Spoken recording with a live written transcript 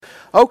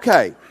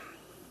Okay.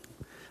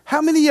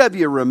 How many of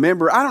you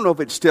remember, I don't know if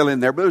it's still in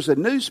there, but there was a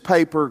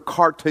newspaper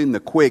cartoon, the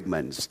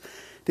Quigmans.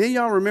 Didn't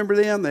y'all remember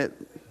them? That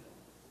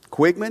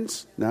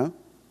Quigmans? No?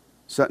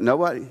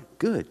 Nobody?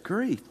 Good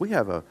grief. We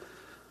have a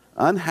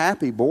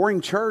unhappy,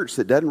 boring church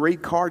that doesn't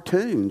read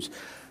cartoons.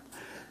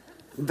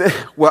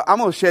 Well, I'm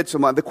going to shed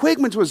some light. The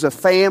Quigmans was a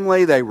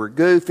family. They were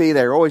goofy.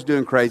 They were always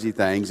doing crazy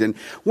things. And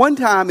one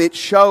time it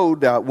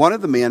showed one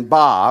of the men,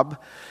 Bob,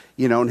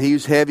 and he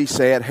was heavy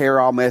set, hair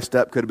all messed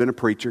up, could have been a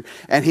preacher.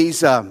 And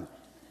he's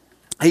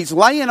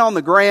laying on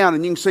the ground,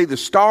 and you can see the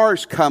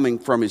stars coming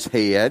from his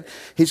head.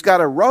 He's got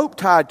a rope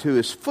tied to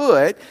his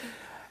foot,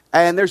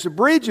 and there's a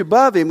bridge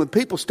above him with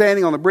people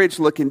standing on the bridge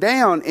looking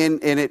down.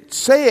 And it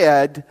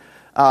said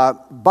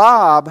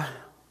Bob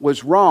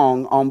was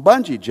wrong on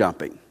bungee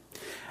jumping.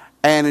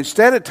 And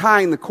instead of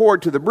tying the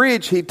cord to the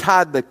bridge, he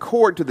tied the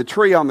cord to the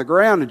tree on the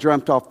ground and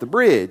jumped off the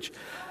bridge.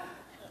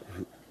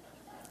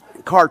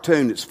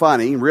 Cartoon, it's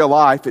funny. In real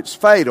life, it's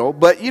fatal.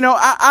 But,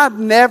 I've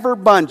never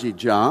bungee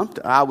jumped.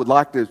 I would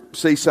like to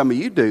see some of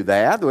you do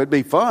that. It would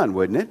be fun,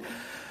 wouldn't it?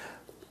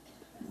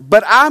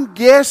 But I'm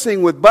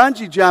guessing with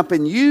bungee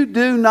jumping, you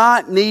do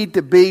not need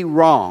to be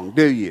wrong,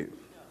 do you?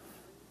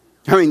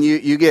 I mean,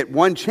 you get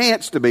one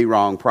chance to be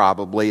wrong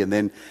probably, and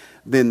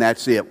then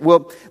that's it.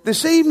 Well,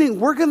 this evening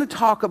we're going to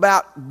talk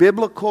about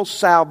biblical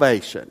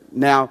salvation.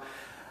 Now,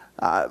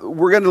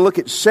 we're going to look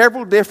at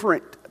several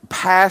different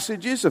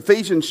passages.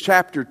 Ephesians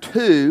chapter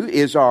 2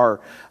 is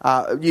our,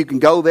 you can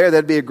go there.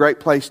 That'd be a great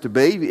place to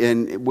be.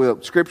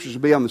 And scriptures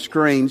will be on the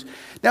screens.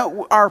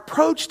 Now, our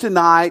approach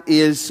tonight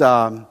is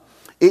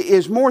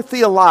more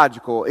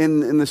theological.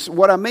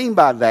 What I mean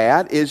by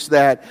that is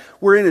that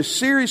we're in a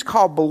series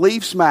called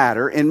Beliefs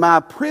Matter, and my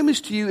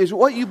premise to you is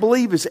what you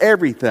believe is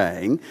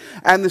everything.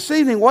 And this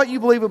evening, what you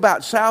believe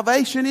about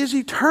salvation is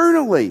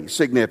eternally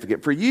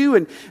significant for you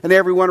and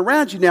everyone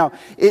around you. Now,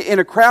 in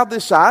a crowd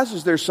this size,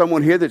 is there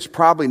someone here that's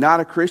probably not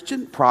a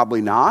Christian?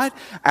 Probably not.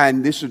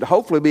 And this would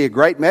hopefully be a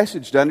great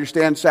message to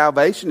understand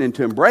salvation and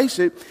to embrace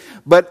it.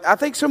 But I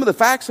think some of the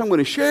facts I'm going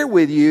to share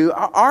with you,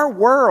 our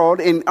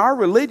world and our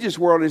religious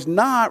world is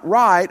not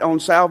right on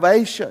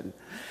salvation.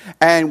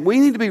 And we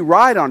need to be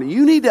right on it.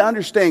 You need to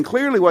understand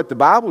clearly what the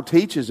Bible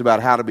teaches about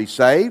how to be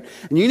saved.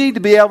 And you need to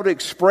be able to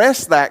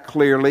express that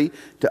clearly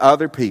to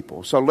other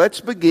people. So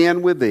let's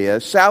begin with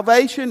this.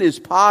 Salvation is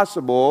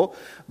possible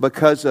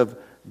because of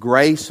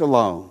grace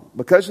alone.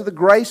 Because of the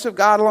grace of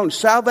God alone.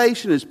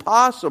 Salvation is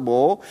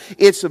possible.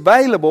 It's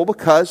available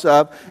because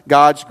of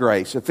God's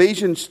grace.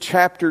 Ephesians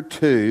chapter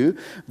 2,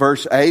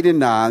 verse 8 and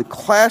 9.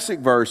 Classic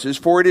verses.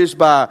 For it is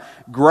by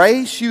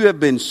grace you have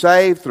been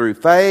saved through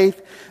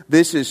faith.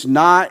 This is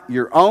not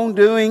your own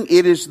doing.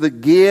 It is the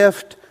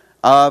gift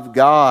of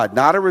God.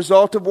 Not a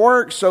result of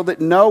works, so that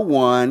no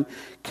one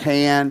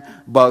can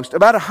boast.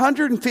 About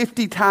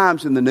 150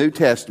 times in the New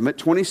Testament,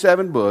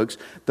 27 books,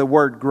 the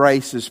word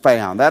grace is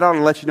found. That ought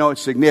to let you know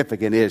it's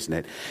significant, isn't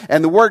it?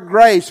 And the word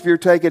grace, if you're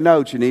taking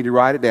notes, you need to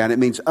write it down. It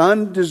means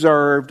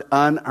undeserved,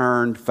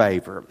 unearned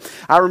favor.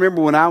 I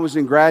remember when I was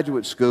in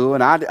graduate school,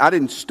 and I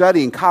didn't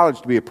study in college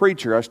to be a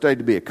preacher. I studied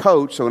to be a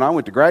coach. So when I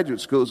went to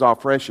graduate school, it was all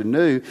fresh and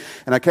new.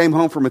 And I came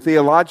home from a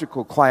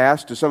theological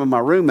class to some of my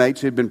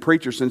roommates who had been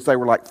preachers since they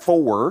were like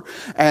 4.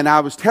 And I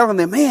was telling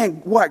them,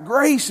 man, what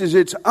grace is.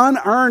 It's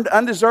unearned,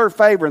 undeserved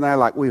favor. And they're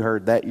like, we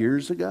heard that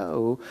years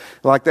ago.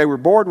 Like they were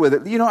bored with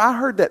it. I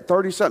heard that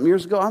 30-something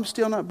years ago. I'm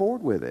still not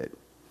bored with it.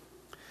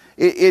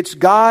 It's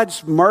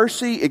God's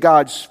mercy,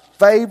 God's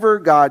favor,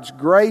 God's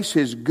grace,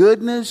 His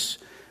goodness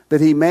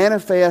that He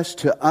manifests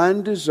to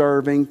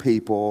undeserving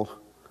people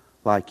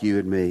like you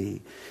and me.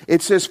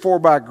 It says, for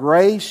by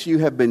grace you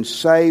have been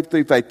saved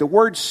through faith. The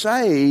word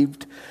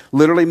saved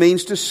literally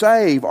means to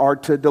save or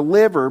to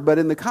deliver. But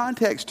in the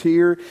context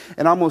here,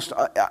 and almost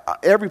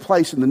every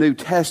place in the New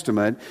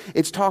Testament,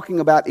 it's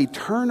talking about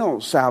eternal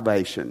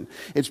salvation.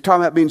 It's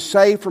talking about being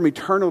saved from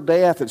eternal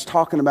death. It's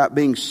talking about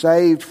being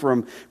saved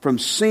from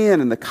sin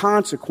and the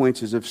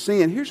consequences of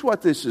sin. Here's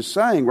what this is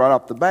saying right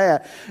off the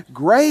bat.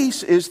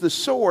 Grace is the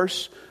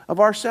source of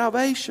our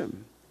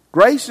salvation.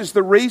 Grace is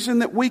the reason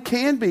that we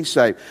can be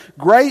saved.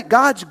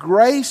 God's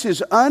grace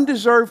is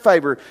undeserved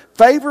favor.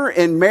 Favor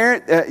and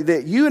merit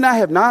that you and I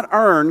have not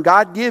earned,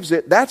 God gives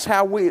it. That's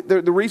how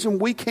the reason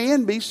we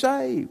can be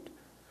saved.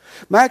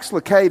 Max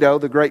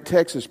Lucado, the great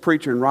Texas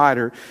preacher and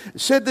writer,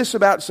 said this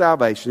about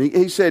salvation.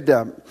 He said,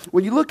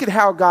 when you look at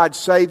how God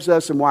saves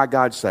us and why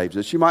God saves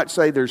us, you might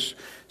say there's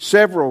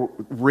several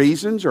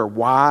reasons or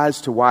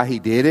whys to why He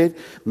did it.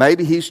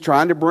 Maybe He's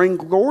trying to bring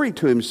glory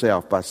to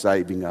Himself by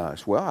saving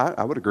us. Well,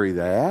 I would agree with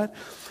that.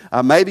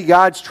 Maybe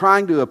God's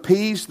trying to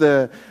appease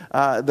the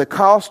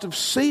cost of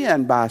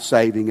sin by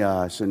saving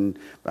us, and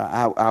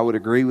I would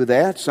agree with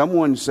that.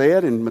 Someone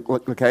said, and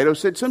Lucado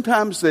said,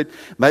 sometimes that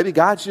maybe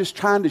God's just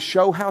trying to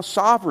show how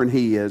sovereign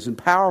He is and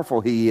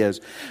powerful He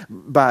is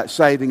by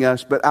saving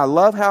us. But I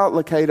love how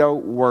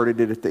Lucado worded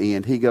it at the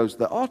end. He goes,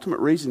 the ultimate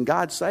reason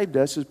God saved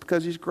us is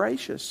because He's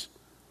gracious.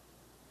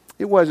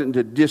 It wasn't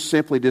to just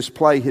simply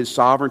display His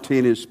sovereignty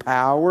and His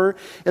power.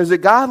 It was that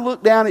God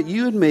looked down at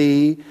you and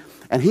me,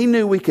 And He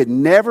knew we could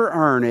never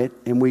earn it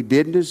and we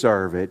didn't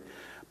deserve it.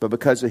 But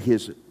because of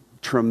His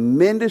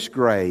tremendous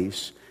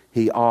grace,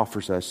 He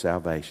offers us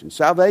salvation.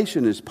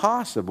 Salvation is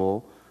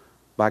possible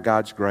by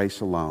God's grace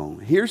alone.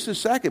 Here's the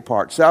second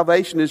part.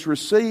 Salvation is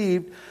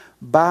received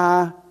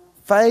by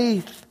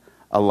faith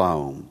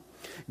alone.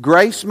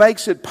 Grace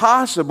makes it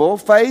possible.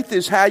 Faith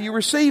is how you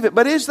receive it.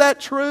 But is that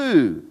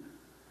true?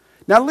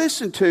 Now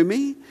listen to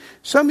me.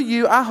 Some of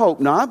you, I hope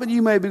not, but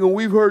you may be going,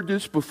 we've heard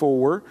this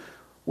before.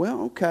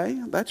 Well,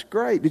 okay, that's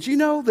great. Did you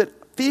know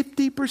that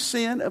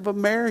 50% of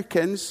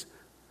Americans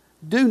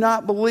do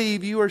not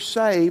believe you are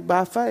saved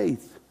by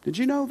faith? Did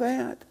you know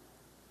that?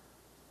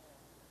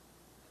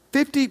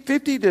 50 to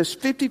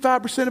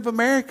 55% of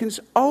Americans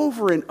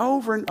over and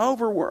over and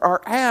over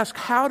are asked,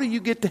 how do you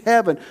get to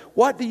heaven?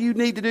 What do you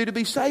need to do to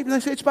be saved? And they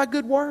say, it's by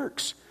good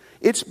works.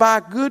 It's by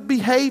good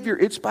behavior.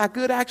 It's by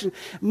good action.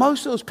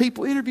 Most of those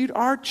people interviewed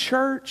are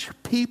church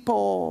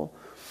people.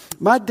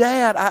 My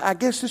dad, I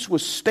guess this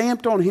was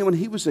stamped on him when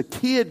he was a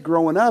kid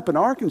growing up in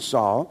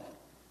Arkansas.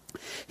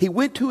 He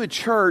went to a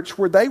church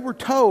where they were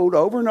told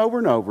over and over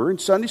and over in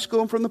Sunday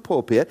school and from the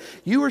pulpit,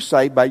 you are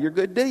saved by your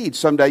good deeds.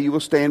 Someday you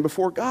will stand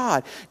before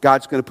God.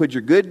 God's going to put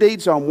your good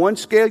deeds on one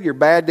scale, your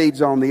bad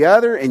deeds on the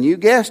other, and you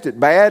guessed it.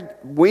 Bad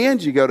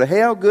wins, you go to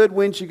hell. Good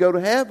wins, you go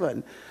to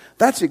heaven.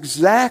 That's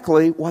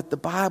exactly what the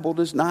Bible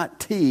does not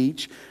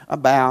teach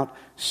about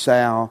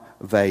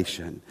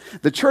salvation.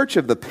 The Church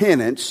of the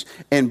Penance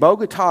in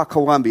Bogota,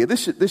 Colombia,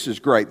 this is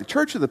great. The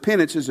Church of the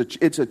Penance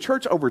it's a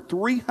church over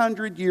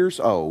 300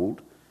 years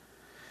old.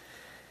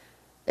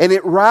 And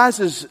it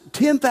rises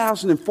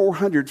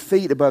 10,400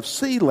 feet above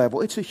sea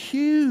level. It's a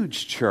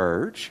huge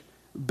church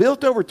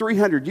built over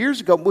 300 years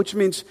ago, which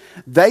means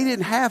they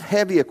didn't have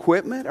heavy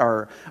equipment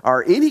or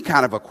any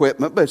kind of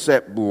equipment, but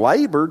except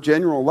labor,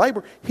 general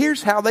labor.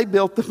 Here's how they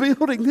built the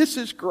building. This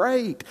is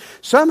great.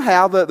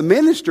 Somehow the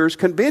ministers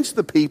convinced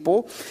the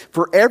people,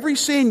 for every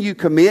sin you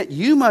commit,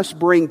 you must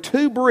bring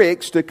 2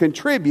 bricks to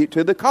contribute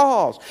to the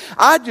cause.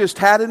 I just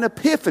had an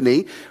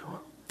epiphany.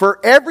 For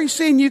every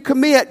sin you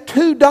commit,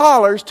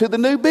 $2 to the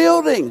new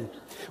building.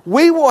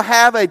 We will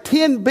have a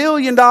 $10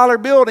 billion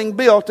building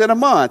built in a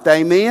month.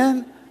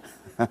 Amen?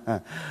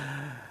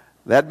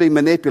 That'd be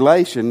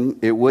manipulation.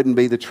 It wouldn't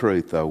be the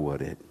truth, though,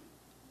 would it?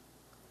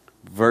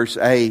 Verse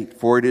 8,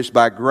 for it is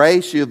by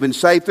grace you have been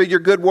saved through your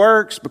good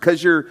works,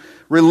 because you're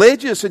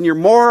religious and you're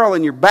moral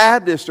and you're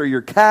Baptist or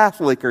you're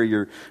Catholic or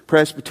you're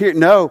Presbyterian.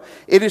 No,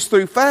 it is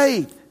through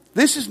faith.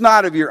 This is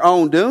not of your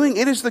own doing.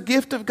 It is the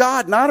gift of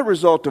God, not a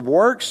result of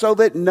works, so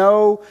that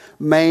no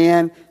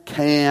man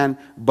can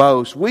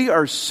boast. We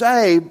are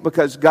saved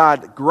because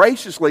God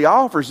graciously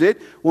offers it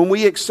when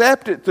we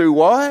accept it through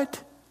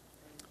what?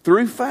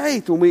 Through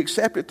faith. When we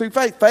accept it through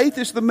faith. Faith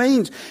is the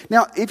means.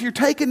 Now, if you're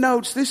taking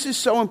notes, this is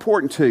so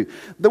important too.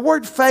 The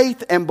word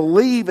faith and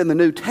believe in the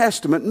New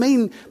Testament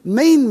mean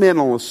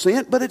mental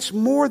assent, but it's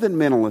more than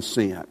mental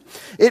assent.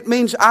 It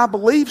means I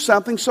believe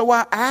something, so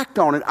I act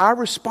on it. I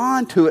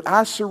respond to it.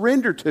 I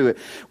surrender to it.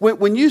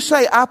 When you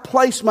say I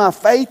place my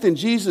faith in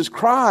Jesus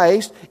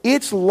Christ,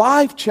 it's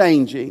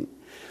life-changing.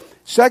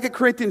 2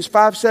 Corinthians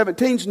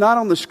 5:17 is not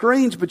on the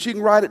screens, but you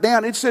can write it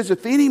down. It says,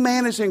 if any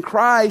man is in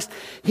Christ,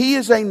 he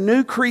is a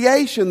new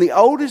creation. The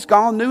old is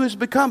gone, new has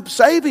become.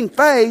 Saving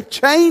faith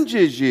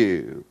changes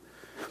you.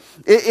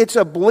 It's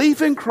a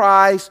belief in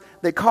Christ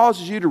that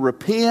causes you to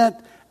repent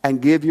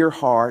and give your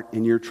heart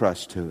and your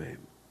trust to Him.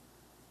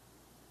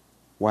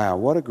 Wow,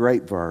 what a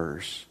great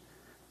verse.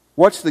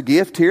 What's the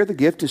gift here? The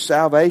gift is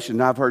salvation.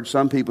 I've heard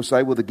some people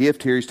say, well, the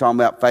gift here, he's talking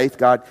about faith,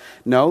 God.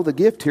 No, the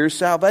gift here is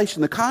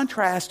salvation. The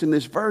contrast in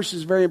this verse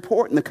is very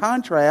important. The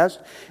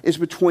contrast is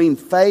between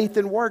faith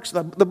and works.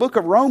 The book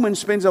of Romans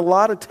spends a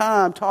lot of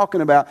time talking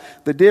about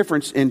the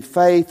difference in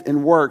faith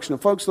and works. Now,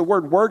 folks, the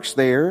word works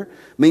there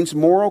means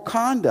moral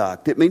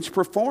conduct. It means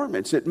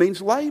performance. It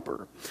means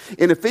labor.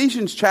 In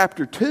Ephesians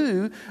chapter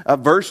 2,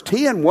 verse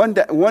 10,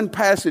 one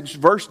passage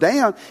verse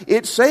down,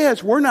 it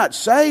says, we're not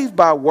saved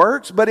by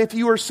works, but if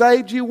you are saved,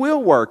 you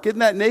will work. Isn't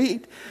that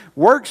neat?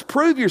 Works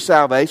prove your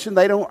salvation.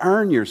 They don't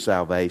earn your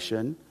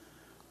salvation.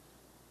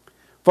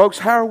 Folks,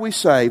 how are we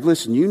saved?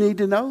 Listen, you need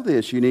to know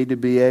this. You need to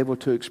be able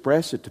to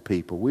express it to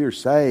people. We are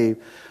saved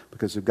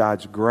because of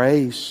God's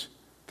grace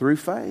through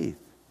faith.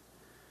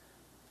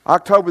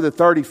 October the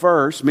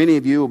 31st, many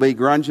of you will be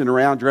grunging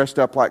around dressed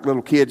up like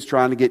little kids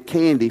trying to get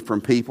candy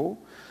from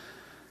people.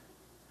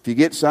 If you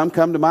get some,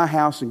 come to my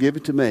house and give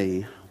it to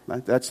me.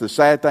 That's the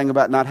sad thing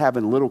about not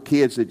having little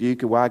kids that you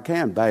can, well, I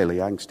can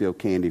Bailey. I can steal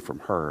candy from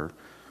her.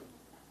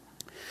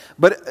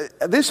 But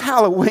this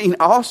Halloween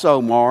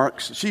also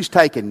marks, she's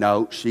taking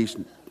notes.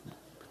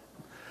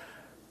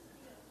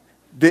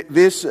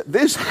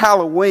 This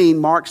Halloween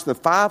marks the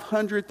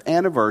 500th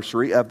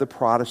anniversary of the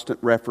Protestant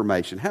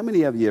Reformation. How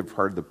many of you have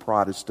heard the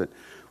Protestant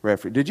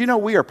Reformation? Did you know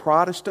we are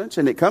Protestants?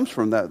 And it comes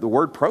from the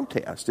word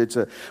protest.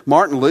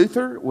 Martin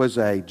Luther was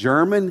a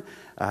German.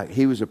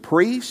 He was a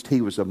priest. He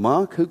was a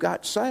monk who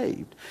got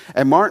saved.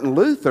 And Martin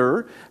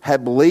Luther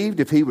had believed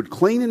if he would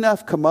clean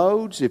enough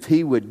commodes, if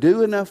he would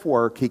do enough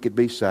work, he could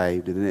be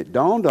saved. And it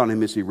dawned on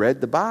him as he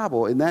read the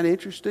Bible. Isn't that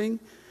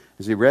interesting?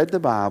 as he read the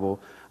Bible,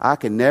 I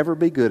can never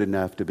be good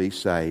enough to be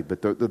saved.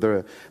 But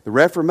the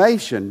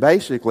Reformation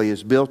basically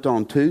is built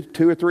on two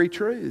or three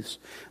truths.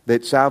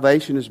 That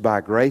salvation is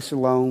by grace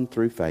alone,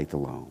 through faith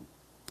alone.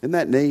 Isn't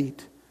that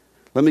neat?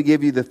 Let me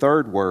give you the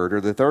third word,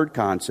 or the third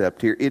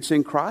concept here. It's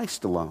in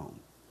Christ alone.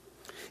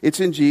 It's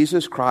in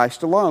Jesus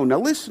Christ alone. Now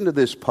listen to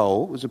this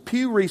poll. It was a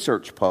Pew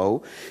Research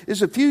poll. It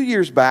was a few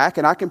years back,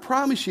 and I can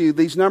promise you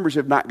these numbers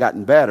have not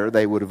gotten better.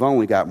 They would have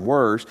only gotten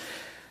worse.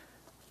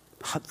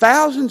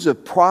 Thousands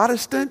of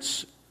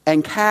Protestants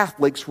and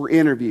Catholics were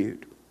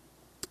interviewed.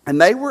 And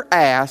they were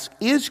asked,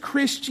 is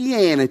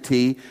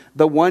Christianity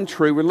the one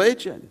true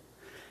religion?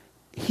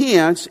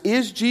 Hence,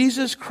 is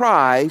Jesus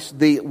Christ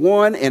the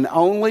one and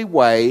only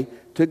way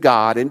to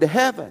God and to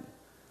heaven?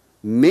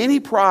 Many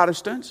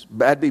Protestants,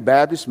 that'd be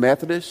Baptist,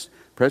 Methodist,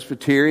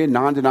 Presbyterian,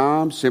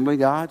 non-denom, Assembly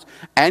of God,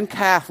 and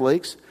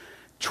Catholics,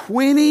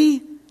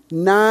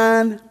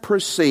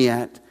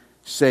 29%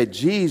 said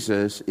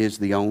Jesus is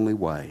the only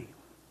way.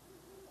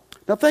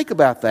 Now think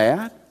about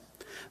that.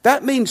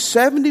 That means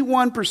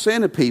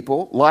 71% of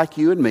people, like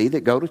you and me,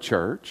 that go to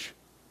church,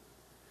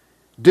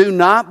 do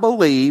not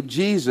believe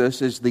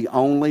Jesus is the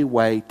only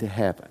way to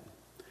heaven.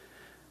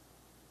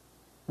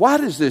 Why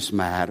does this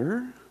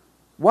matter?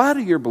 Why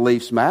do your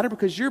beliefs matter?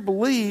 Because your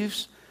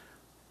beliefs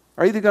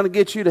are either going to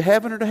get you to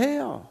heaven or to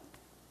hell.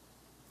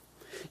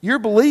 Your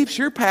beliefs,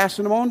 you're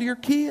passing them on to your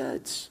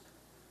kids,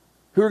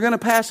 who are going to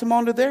pass them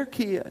on to their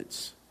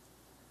kids.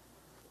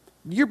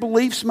 Your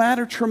beliefs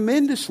matter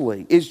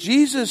tremendously. Is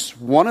Jesus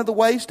one of the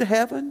ways to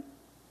heaven?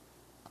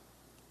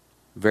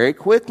 Very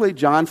quickly,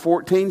 John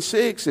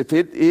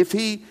 14:6. If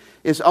he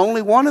is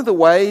only one of the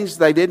ways,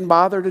 they didn't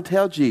bother to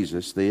tell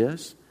Jesus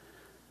this.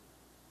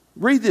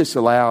 Read this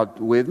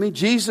aloud with me.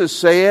 Jesus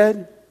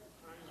said,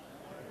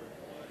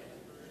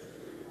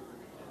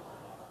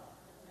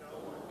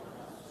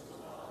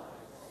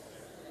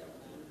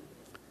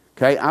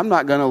 okay, I'm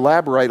not going to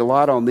elaborate a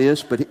lot on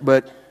this,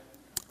 but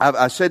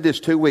I said this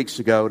 2 weeks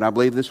ago, and I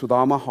believe this with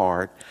all my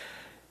heart.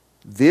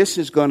 This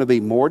is going to be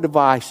more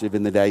divisive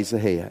in the days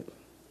ahead.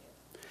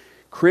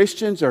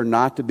 Christians are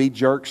not to be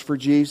jerks for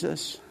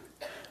Jesus.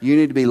 You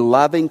need to be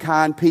loving,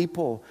 kind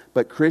people.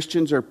 But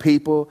Christians are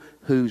people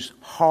whose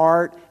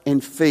heart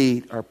and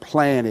feet are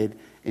planted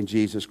in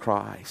Jesus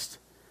Christ.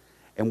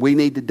 And we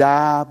need to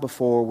die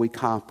before we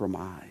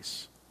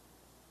compromise.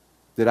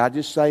 Did I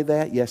just say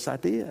that? Yes, I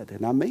did.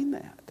 And I mean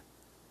that.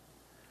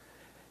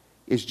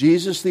 Is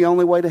Jesus the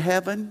only way to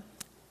heaven?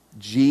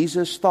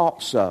 Jesus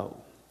thought so.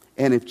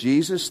 And if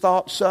Jesus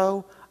thought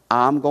so,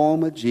 I'm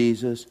going with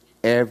Jesus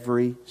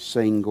every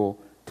single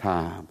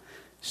time.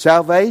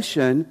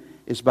 Salvation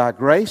is by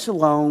grace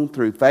alone,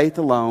 through faith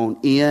alone,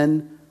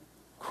 in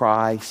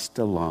Christ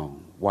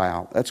alone.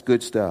 Wow, that's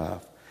good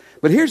stuff.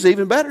 But here's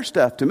even better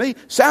stuff to me.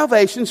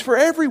 Salvation's for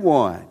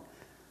everyone.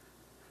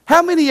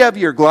 How many of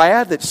you are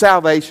glad that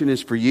salvation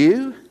is for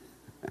you?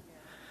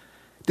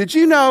 Did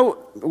you know,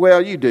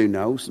 well, you do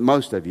know,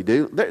 most of you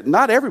do,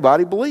 not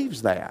everybody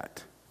believes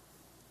that.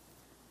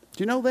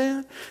 Do you know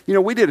that? You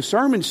know, we did a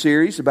sermon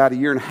series about a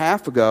year and a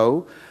half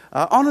ago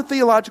on a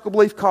theological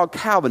belief called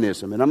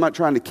Calvinism. And I'm not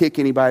trying to kick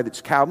anybody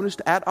that's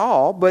Calvinist at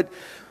all, but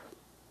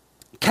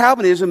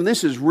Calvinism,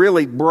 this is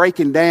really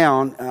breaking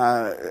down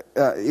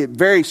it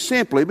very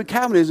simply, but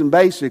Calvinism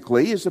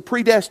basically is a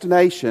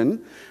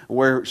predestination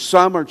where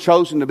some are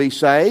chosen to be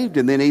saved,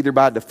 and then either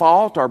by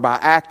default or by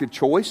active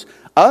choice,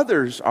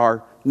 others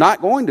are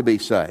not going to be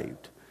saved.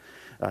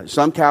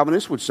 Some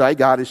Calvinists would say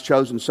God has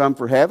chosen some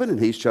for heaven and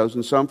He's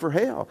chosen some for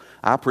hell.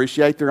 I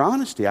appreciate their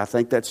honesty. I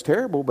think that's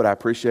terrible, but I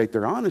appreciate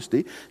their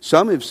honesty.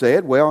 Some have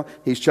said, well,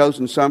 He's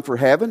chosen some for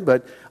heaven,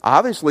 but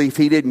obviously if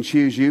He didn't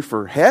choose you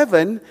for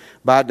heaven,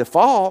 by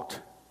default,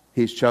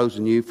 He's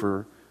chosen you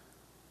for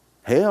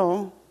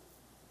hell.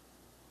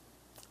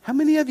 How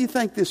many of you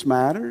think this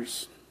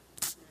matters?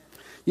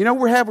 You know,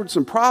 we're having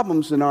some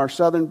problems in our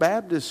Southern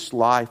Baptist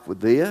life with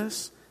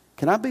this.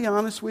 Can I be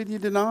honest with you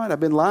tonight?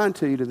 I've been lying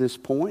to you to this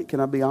point. Can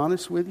I be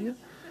honest with you?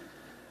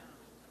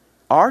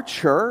 Our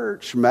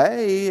church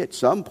may, at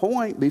some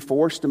point, be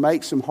forced to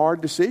make some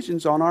hard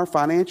decisions on our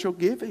financial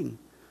giving.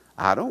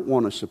 I don't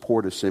want to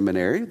support a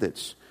seminary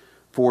that's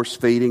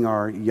force-feeding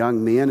our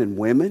young men and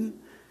women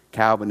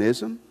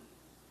Calvinism.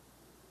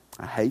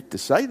 I hate to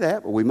say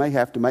that, but we may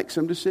have to make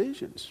some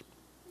decisions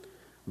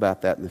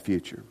about that in the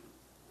future.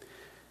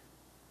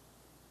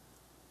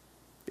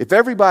 If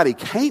everybody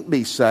can't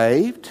be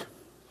saved,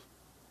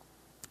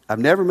 I've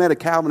never met a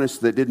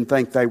Calvinist that didn't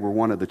think they were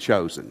one of the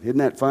chosen. Isn't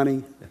that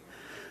funny?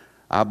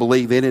 I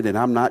believe in it and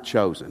I'm not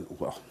chosen.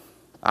 Well,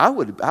 I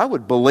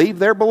would believe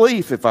their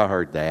belief if I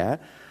heard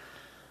that.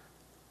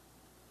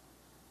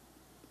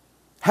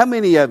 How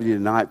many of you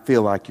tonight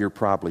feel like you're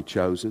probably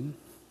chosen?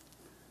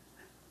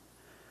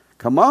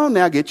 Come on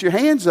now, get your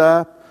hands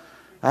up.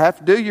 I have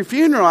to do your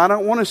funeral. I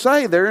don't want to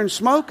say they're in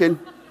smoking.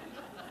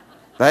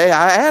 I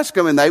asked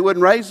them and they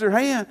wouldn't raise their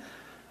hand.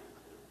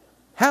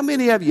 How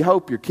many of you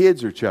hope your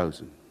kids are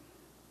chosen?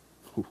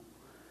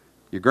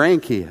 Your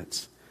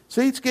grandkids.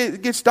 See,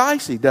 it gets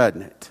dicey,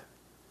 doesn't it?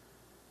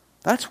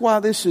 That's why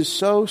this is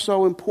so,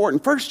 so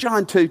important. 1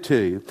 John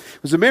 2:2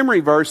 was a memory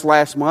verse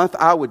last month.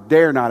 I would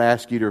dare not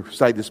ask you to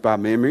say this by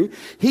memory.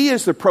 He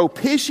is the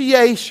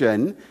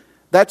propitiation,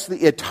 that's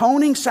the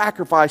atoning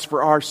sacrifice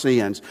for our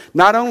sins.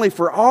 Not only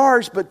for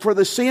ours, but for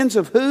the sins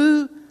of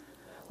who?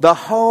 The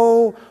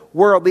whole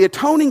world. The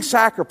atoning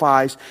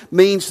sacrifice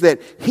means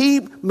that He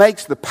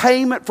makes the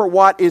payment for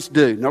what is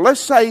due. Now let's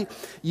say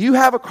you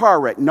have a car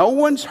wreck. No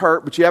one's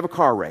hurt, but you have a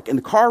car wreck. And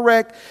the car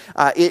wreck,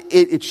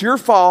 it's your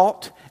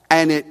fault,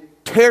 and it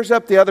tears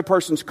up the other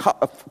person's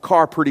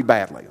car pretty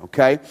badly,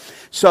 okay?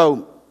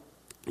 So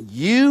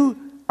you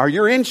or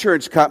your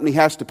insurance company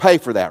has to pay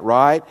for that,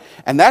 right?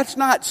 And that's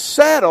not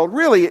settled.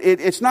 Really,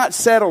 it's not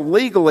settled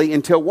legally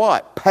until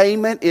what?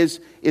 Payment is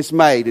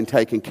made and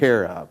taken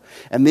care of.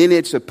 And then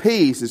it's a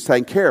piece that's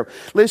taken care of.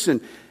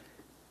 Listen,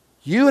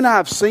 you and I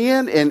have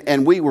sinned,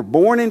 and we were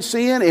born in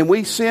sin, and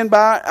we sin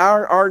by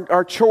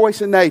our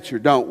choice in nature,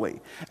 don't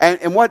we?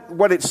 And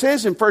what it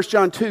says in 1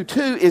 John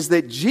 2:2 is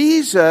that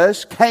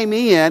Jesus came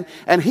in,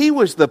 and He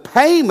was the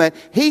payment.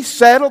 He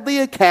settled the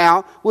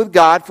account with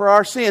God for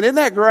our sin. Isn't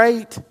that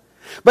great?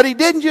 But He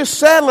didn't just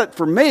settle it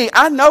for me.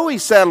 I know He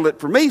settled it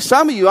for me.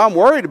 Some of you I'm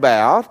worried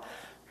about.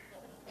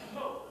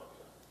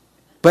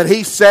 But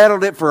He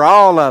settled it for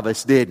all of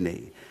us, didn't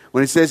He?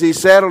 When it says He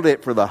settled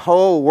it for the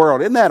whole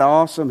world. Isn't that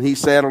awesome? He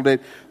settled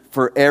it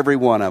for every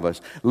one of us.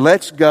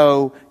 Let's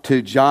go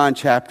to John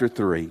chapter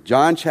 3.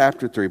 John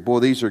chapter 3. Boy,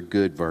 these are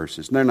good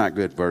verses. They're not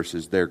good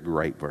verses. They're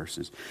great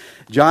verses.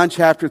 John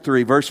chapter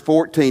 3, verse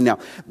 14. Now,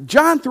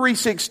 John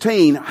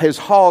 3:16 has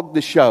hogged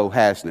the show,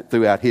 hasn't it,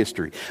 throughout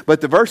history.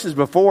 But the verses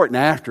before it and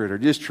after it are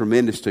just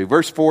tremendous too.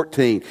 Verse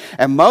 14.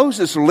 And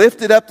Moses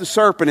lifted up the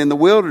serpent in the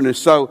wilderness,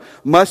 so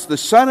must the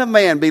Son of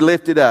Man be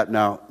lifted up.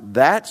 Now,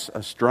 that's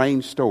a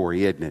strange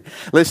story, isn't it?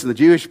 Listen, the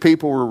Jewish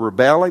people were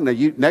rebelling. Now,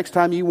 next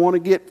time you want to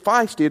get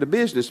feisty at a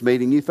business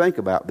meeting, you think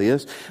about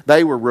this.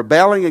 They were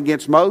rebelling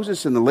against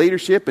Moses and the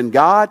leadership and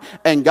God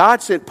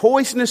sent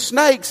poisonous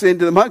snakes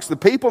into amongst the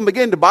people and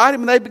began to bite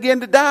them, and they began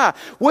to die.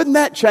 Wouldn't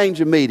that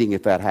change a meeting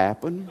if that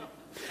happened?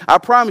 I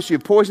promise you,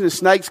 if poisonous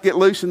snakes get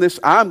loose in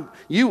this,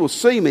 you will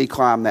see me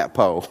climb that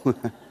pole.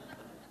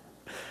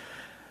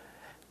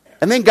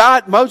 And then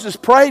Moses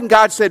prayed, and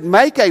God said,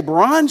 make a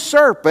bronze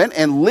serpent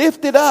and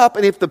lift it up,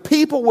 and if the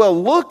people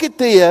will look at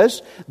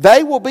this,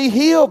 they will be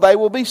healed, they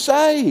will be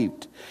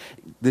saved.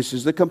 This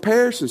is the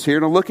comparisons here.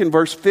 Now look in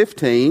verse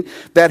 15,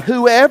 that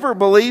whoever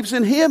believes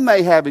in Him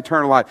may have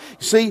eternal life.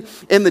 See,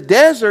 in the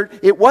desert,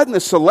 it wasn't the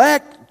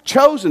select,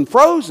 chosen,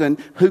 frozen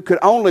who could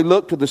only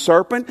look to the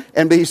serpent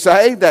and be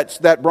saved. That's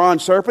that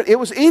bronze serpent. It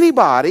was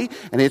anybody,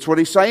 and it's what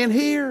He's saying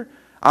here.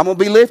 I'm going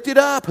to be lifted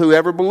up,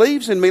 whoever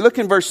believes in me. Look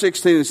in verse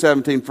 16 and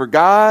 17. For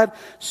God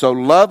so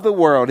loved the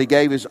world, He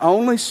gave His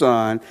only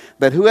Son,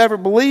 that whoever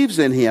believes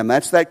in Him,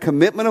 that's that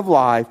commitment of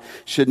life,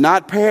 should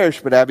not perish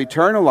but have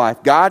eternal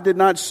life. God did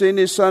not send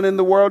His Son in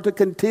the world to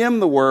condemn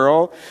the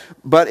world,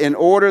 but in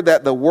order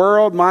that the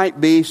world might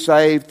be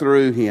saved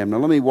through Him. Now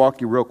let me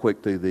walk you real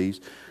quick through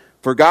these.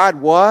 For God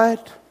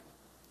what?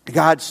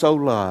 God so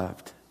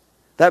loved.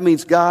 That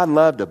means God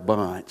loved a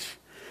bunch.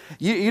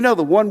 You know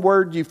the one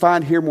word you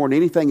find here more than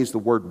anything is the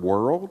word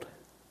world.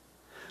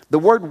 The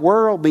word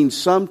world means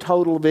sum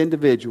total of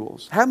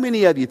individuals. How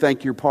many of you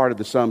think you're part of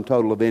the sum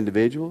total of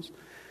individuals?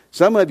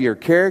 Some of you are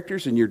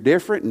characters and you're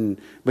different,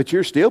 but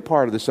you're still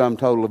part of the sum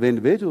total of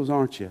individuals,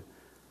 aren't you?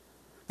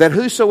 That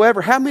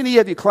whosoever, how many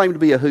of you claim to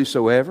be a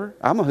whosoever?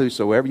 I'm a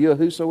whosoever. You a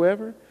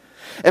whosoever?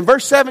 And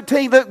verse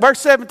 17, look, verse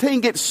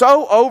 17 gets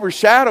so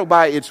overshadowed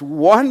by its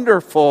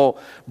wonderful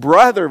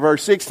brother,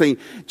 verse 16.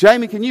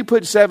 Jamie, can you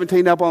put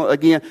 17 up on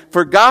again?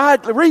 For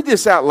God, read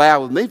this out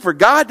loud with me. For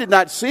God did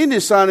not send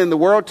His Son in the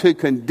world to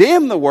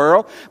condemn the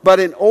world, but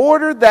in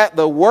order that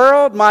the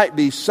world might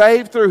be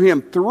saved through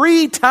Him.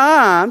 3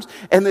 times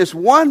in this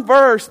one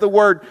verse, the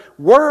word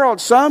world,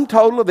 sum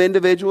total of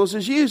individuals,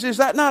 is used. Is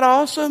that not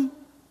awesome?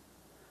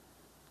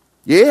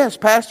 Yes,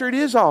 Pastor, it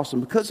is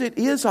awesome, because it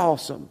is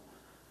awesome.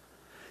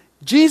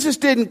 Jesus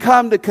didn't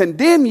come to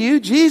condemn you.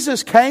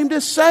 Jesus came to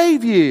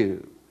save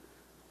you.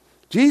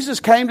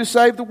 Jesus came to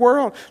save the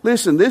world.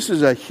 Listen, this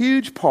is a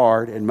huge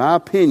part, in my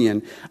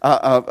opinion,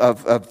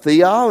 of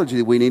theology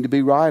that we need to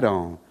be right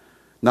on.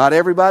 Not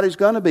everybody's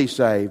going to be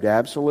saved.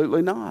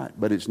 Absolutely not.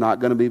 But it's not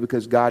going to be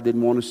because God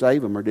didn't want to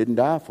save them or didn't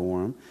die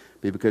for them.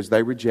 It'll be because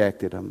they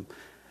rejected Him.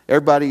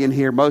 Everybody in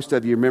here, most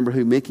of you remember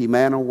who Mickey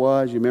Mantle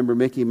was. You remember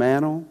Mickey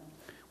Mantle?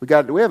 We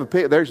have a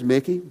picture. There's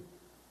Mickey.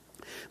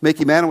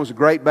 Mickey Mantle was a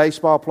great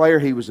baseball player.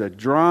 He was a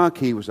drunk.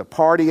 He was a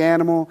party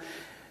animal.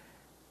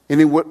 And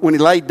then when he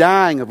lay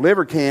dying of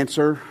liver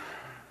cancer,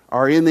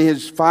 or in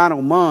his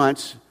final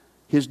months,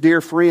 his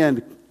dear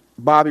friend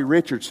Bobby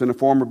Richardson, a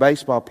former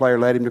baseball player,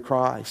 led him to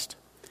Christ.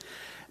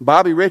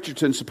 Bobby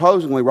Richardson,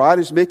 supposedly, right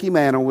as Mickey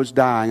Mantle was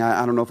dying,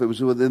 I don't know if it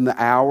was within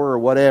the hour or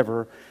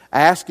whatever,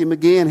 asked him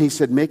again. He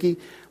said, Mickey,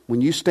 when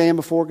you stand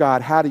before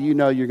God, how do you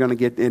know you're going to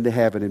get into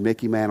heaven? And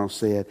Mickey Mantle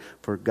said,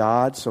 for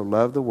God so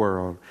loved the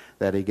world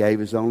that He gave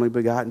His only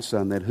begotten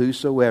Son, that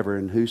whosoever,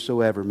 and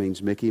whosoever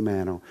means Mickey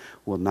Mantle,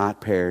 will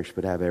not perish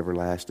but have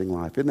everlasting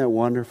life. Isn't that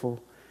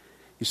wonderful?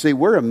 You see,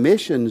 we're a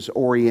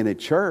missions-oriented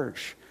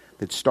church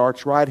that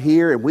starts right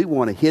here, and we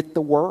want to hit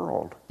the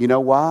world. You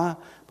know why?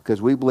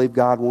 Because we believe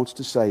God wants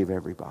to save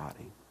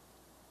everybody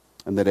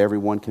and that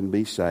everyone can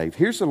be saved.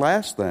 Here's the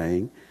last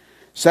thing.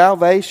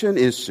 Salvation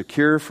is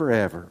secure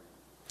forever.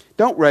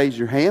 Don't raise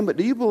your hand, but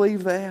do you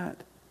believe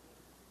that?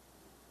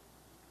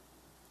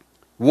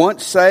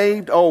 Once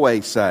saved,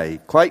 always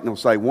saved. Clayton will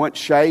say, once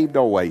shaved,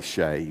 always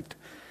shaved.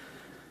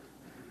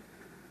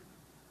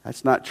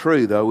 That's not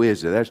true, though,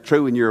 is it? That's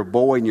true when you're a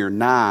boy and you're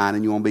 9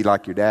 and you want to be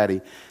like your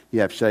daddy.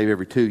 You have to shave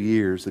every 2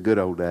 years, the good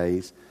old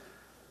days.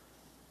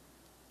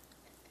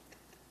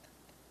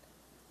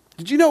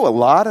 Did you know a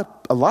lot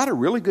of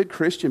really good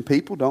Christian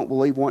people don't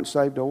believe once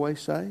saved,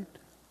 always saved?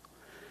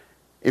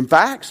 In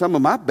fact, some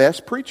of my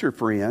best preacher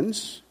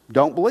friends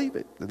don't believe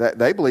it.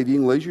 They believe you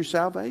can lose your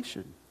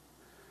salvation.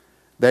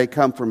 They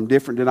come from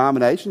different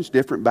denominations,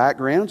 different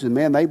backgrounds, and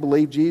man, they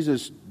believe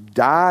Jesus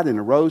died and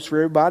arose for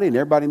everybody and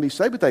everybody can be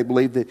saved, but they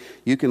believe that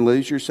you can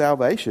lose your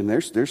salvation.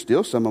 There's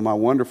still some of my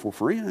wonderful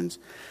friends.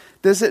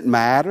 Does it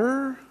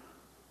matter?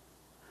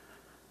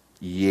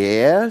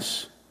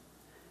 Yes.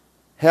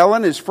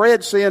 Helen, has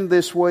Fred sinned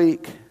this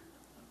week?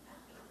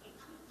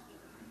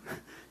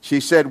 She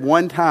said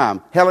one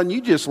time, Helen,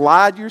 you just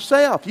lied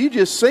yourself. You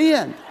just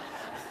sinned.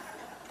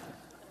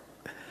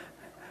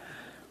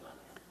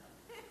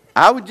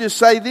 I would just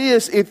say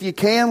this, if you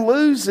can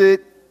lose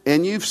it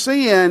and you've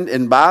sinned,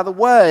 and by the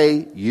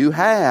way, you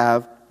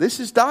have, this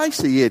is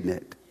dicey, isn't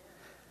it?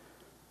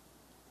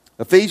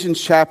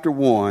 Ephesians chapter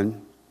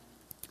 1,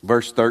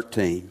 verse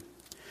 13.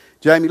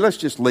 Jamie, let's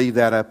just leave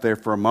that up there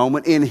for a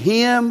moment. In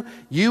Him,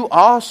 you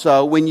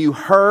also, when you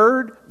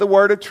heard the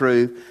word of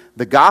truth,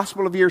 the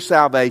gospel of your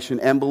salvation,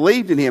 and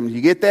believed in Him.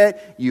 You get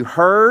that? You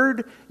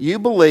heard, you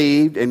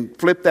believed, and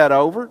flip that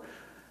over.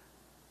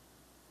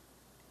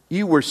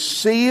 You were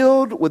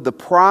sealed with the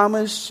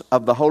promise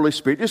of the Holy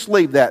Spirit. Just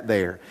leave that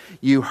there.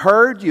 You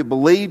heard, you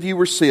believed, you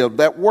were sealed.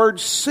 That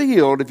word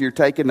sealed, if you're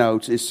taking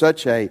notes, is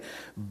such a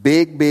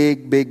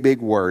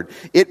big word.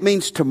 It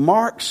means to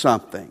mark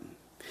something.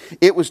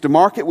 It was to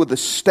mark it with a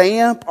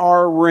stamp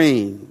or a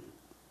ring.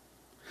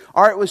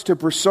 Or it was to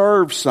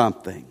preserve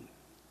something.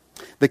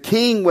 The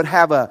king would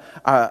have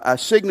a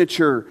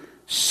signature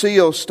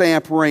seal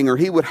stamp ring, or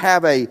he would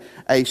have a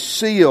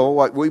seal,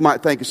 like we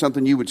might think of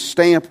something you would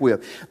stamp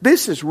with.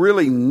 This is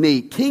really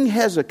neat. King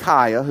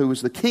Hezekiah, who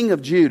was the king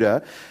of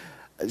Judah,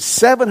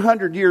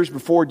 700 years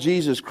before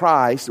Jesus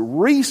Christ,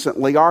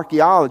 recently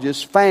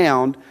archaeologists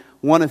found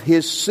one of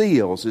his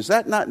seals. Is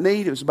that not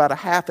neat? It was about a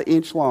half an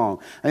inch long.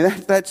 I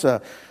mean, that's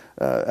a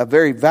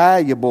very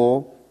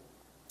valuable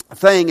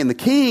thing, and the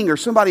king or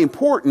somebody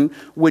important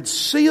would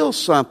seal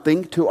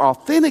something to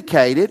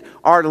authenticate it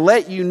or to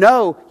let you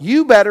know,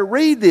 you better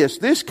read this.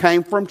 This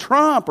came from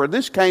Trump, or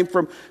this came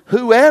from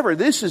whoever.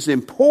 This is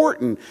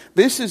important.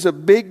 This is a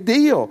big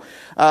deal.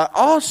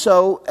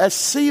 Also, a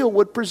seal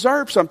would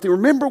preserve something.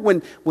 Remember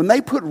when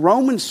they put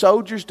Roman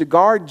soldiers to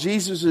guard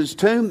Jesus'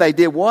 tomb, they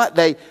did what?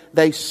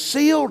 They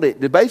sealed it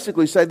to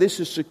basically say this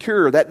is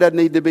secure. That doesn't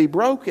need to be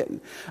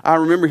broken. I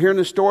remember hearing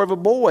the story of a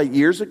boy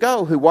years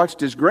ago who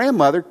watched his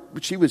grandmother.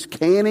 She was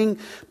canning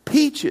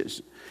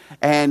peaches.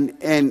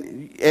 And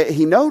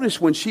he noticed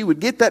when she would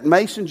get that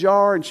mason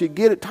jar and she'd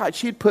get it tight,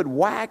 she'd put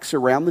wax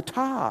around the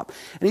top.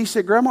 And he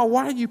said, Grandma,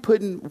 why are you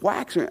putting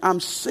wax around? I'm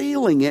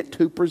sealing it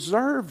to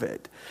preserve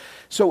it.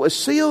 So a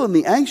seal in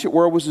the ancient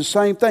world was the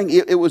same thing.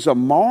 It was a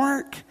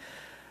mark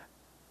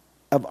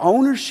of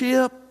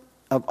ownership,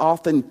 of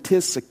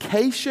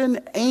authentication,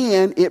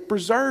 and it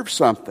preserves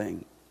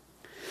something.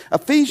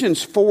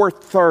 Ephesians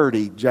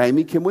 4:30,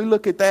 Jamie, can we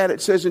look at that?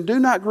 It says, and do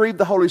not grieve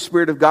the Holy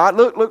Spirit of God.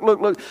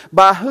 Look,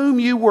 by whom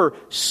you were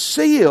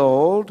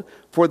sealed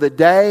for the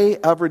day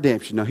of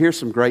redemption. Now here's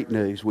some great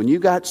news. When you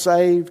got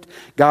saved,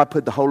 God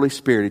put the Holy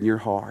Spirit in your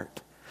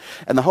heart.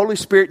 And the Holy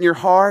Spirit in your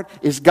heart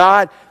is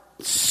God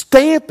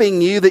stamping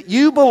you that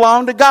you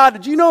belong to God.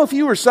 Did you know if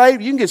you were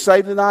saved, you can get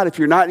saved tonight if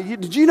you're not?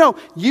 Did you know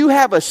you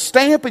have a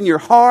stamp in your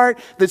heart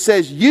that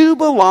says you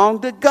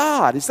belong to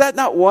God? Is that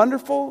not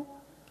wonderful?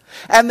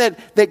 And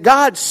that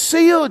God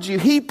sealed you.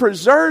 He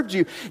preserved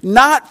you.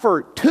 Not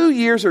for 2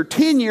 years or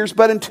 10 years,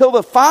 but until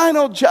the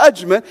final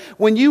judgment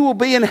when you will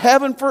be in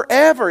heaven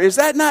forever. Is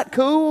that not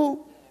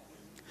cool?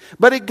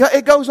 But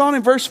it goes on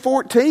in verse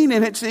 14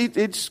 and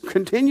it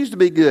continues to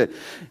be good.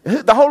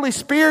 The Holy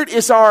Spirit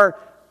is our,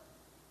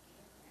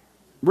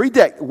 read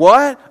that,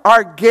 what?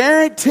 Our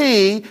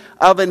guarantee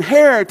of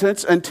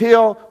inheritance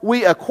until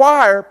we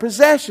acquire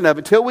possession of it,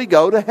 until we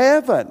go to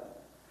heaven.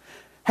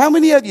 How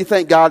many of you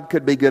think God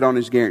could be good on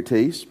His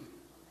guarantees?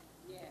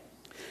 Yes.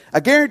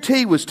 A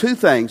guarantee was two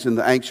things in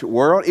the ancient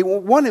world.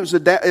 One, it was a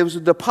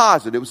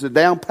deposit. It was a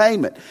down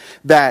payment.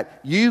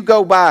 That you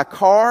go buy a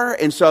car,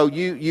 and so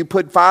you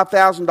put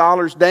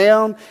 $5,000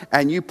 down,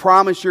 and you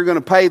promise you're going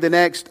to pay the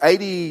next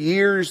 80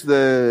 years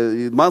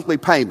the monthly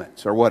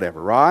payments or whatever,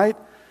 right?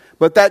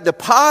 But that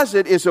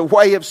deposit is a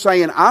way of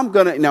saying, I'm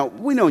going to, now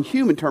we know in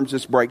human terms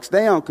this breaks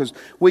down because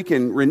we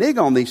can renege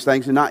on these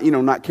things and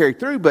not carry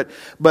through. But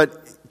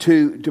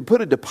to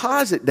put a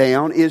deposit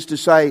down is to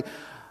say,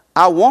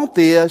 I want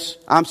this,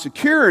 I'm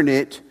securing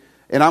it,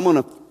 and I'm going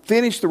to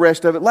finish the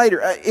rest of it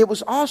later. It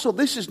was also,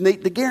 this is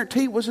neat, the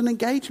guarantee was an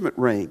engagement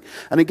ring.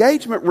 An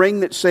engagement ring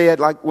that said,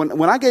 like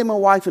when I gave my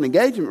wife an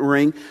engagement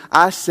ring,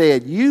 I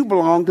said, you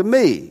belong to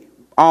me,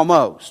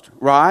 almost,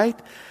 right?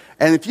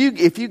 And if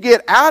you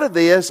get out of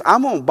this,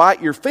 I'm going to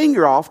bite your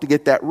finger off to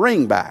get that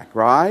ring back,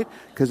 right?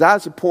 Because I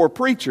was a poor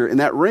preacher, and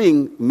that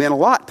ring meant a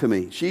lot to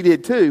me. She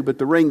did too, but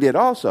the ring did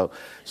also.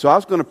 So I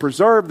was going to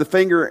preserve the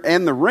finger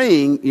and the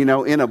ring,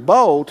 in a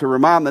bowl to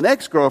remind the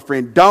next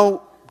girlfriend,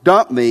 don't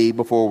dump me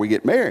before we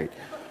get married.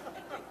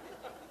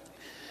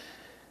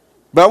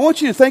 But I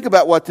want you to think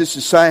about what this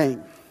is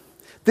saying.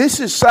 This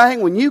is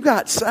saying when you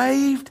got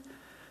saved,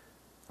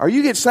 or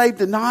you get saved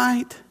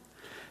tonight,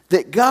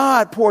 that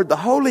God poured the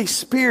Holy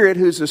Spirit,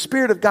 who's the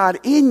Spirit of God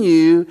in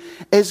you,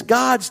 as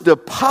God's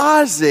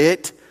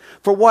deposit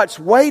for what's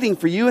waiting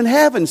for you in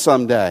heaven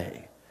someday.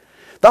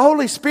 The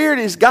Holy Spirit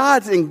is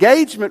God's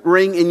engagement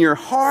ring in your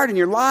heart and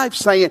your life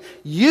saying,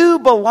 you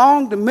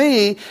belong to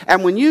me,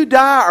 and when you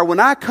die or when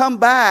I come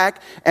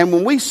back and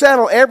when we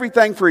settle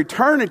everything for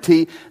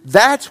eternity,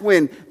 that's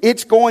when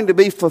it's going to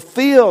be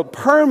fulfilled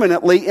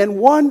permanently and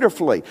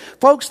wonderfully.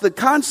 Folks, the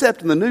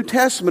concept in the New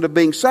Testament of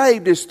being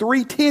saved is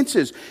 3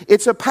 tenses.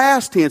 It's a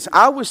past tense.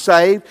 I was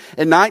saved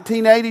in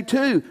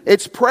 1982.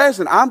 It's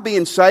present. I'm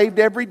being saved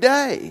every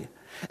day.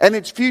 And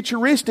it's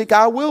futuristic.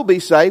 I will be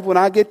saved when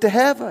I get to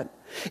heaven.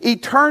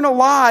 Eternal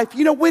life,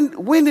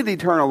 when did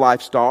eternal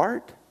life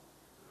start?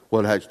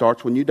 Well, it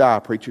starts when you die,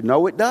 preacher.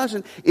 No, it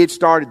doesn't. It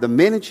started the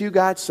minute you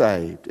got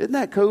saved. Isn't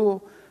that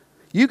cool?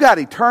 You got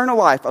eternal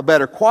life, a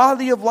better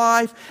quality of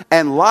life,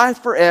 and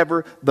life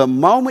forever the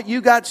moment you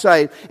got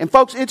saved. And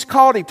folks, it's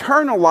called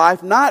eternal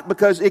life not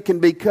because it can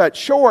be cut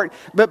short,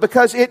 but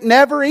because it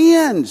never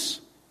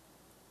ends.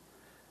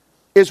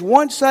 Is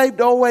once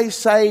saved, always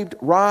saved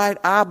right?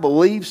 I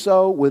believe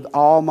so with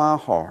all my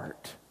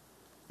heart.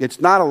 It's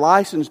not a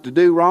license to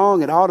do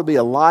wrong. It ought to be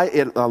a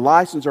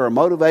license or a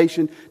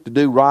motivation to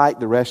do right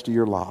the rest of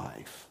your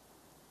life.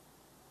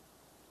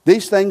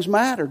 These things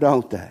matter,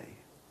 don't they?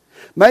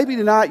 Maybe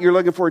tonight you're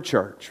looking for a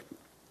church.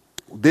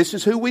 This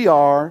is who we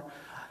are.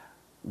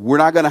 We're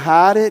not going to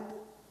hide it.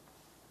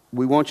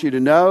 We want you to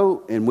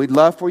know, and we'd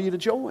love for you to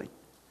join.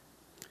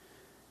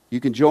 You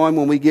can join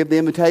when we give the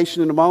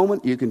invitation in a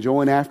moment. You can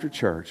join after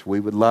church.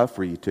 We would love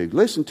for you to.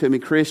 Listen to me,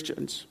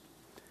 Christians.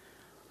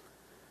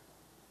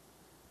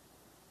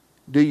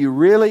 Do you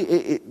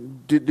really,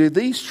 do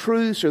these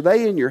truths, are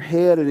they in your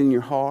head and in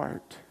your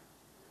heart?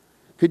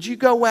 Could you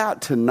go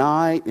out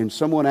tonight and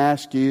someone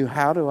asks you,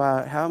 how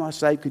am I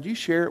saved? Could you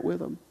share it with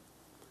them?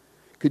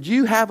 Could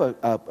you have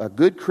a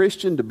good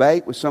Christian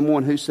debate with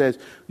someone who says,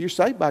 you're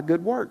saved by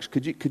good works?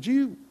 Could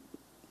you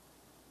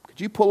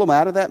pull them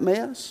out of that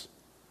mess?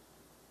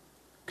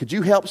 Could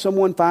you help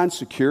someone find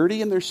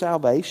security in their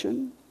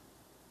salvation?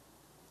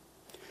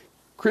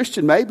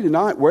 Christian, maybe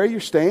tonight where you're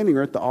standing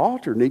or at the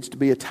altar needs to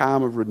be a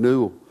time of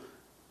renewal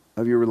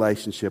of your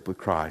relationship with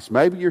Christ.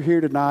 Maybe you're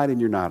here tonight and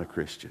you're not a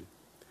Christian.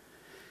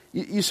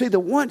 You see, the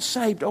once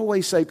saved,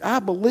 always saved. I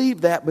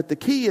believe that, but the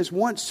key is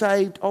once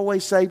saved,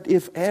 always saved,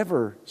 if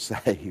ever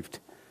saved.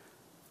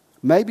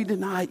 Maybe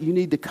tonight you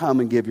need to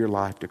come and give your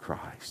life to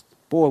Christ.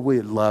 Boy,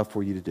 we'd love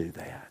for you to do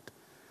that.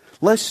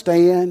 Let's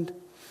stand,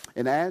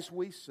 and as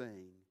we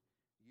sing...